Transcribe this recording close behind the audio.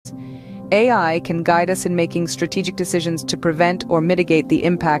AI can guide us in making strategic decisions to prevent or mitigate the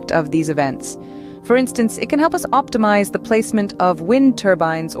impact of these events. For instance, it can help us optimize the placement of wind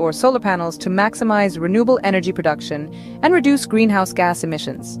turbines or solar panels to maximize renewable energy production and reduce greenhouse gas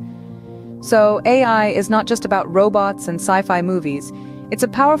emissions. So AI is not just about robots and sci-fi movies. It's a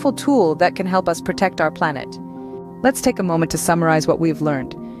powerful tool that can help us protect our planet. Let's take a moment to summarize what we've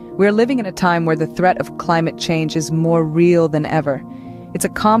learned. We're living in a time where the threat of climate change is more real than ever. It's a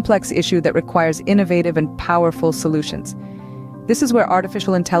complex issue that requires innovative and powerful solutions. This is where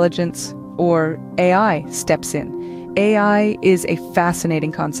artificial intelligence, or AI, steps in. AI is a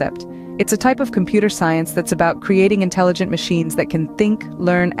fascinating concept. It's a type of computer science that's about creating intelligent machines that can think,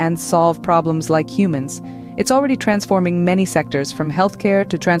 learn, and solve problems like humans. It's already transforming many sectors, from healthcare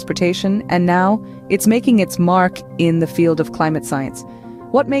to transportation, and now it's making its mark in the field of climate science.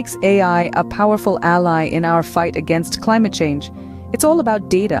 What makes AI a powerful ally in our fight against climate change? It's all about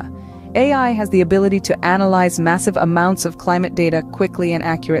data. AI has the ability to analyze massive amounts of climate data quickly and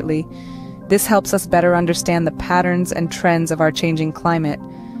accurately. This helps us better understand the patterns and trends of our changing climate.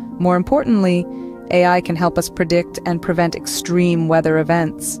 More importantly, AI can help us predict and prevent extreme weather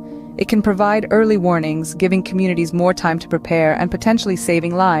events. It can provide early warnings, giving communities more time to prepare and potentially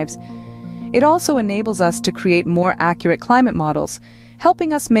saving lives. It also enables us to create more accurate climate models,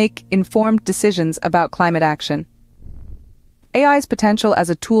 helping us make informed decisions about climate action. AI's potential as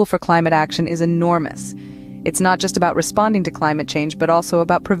a tool for climate action is enormous. It's not just about responding to climate change, but also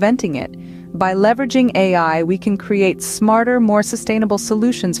about preventing it. By leveraging AI, we can create smarter, more sustainable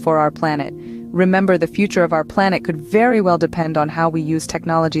solutions for our planet. Remember, the future of our planet could very well depend on how we use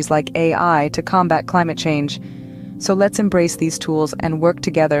technologies like AI to combat climate change. So let's embrace these tools and work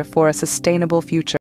together for a sustainable future.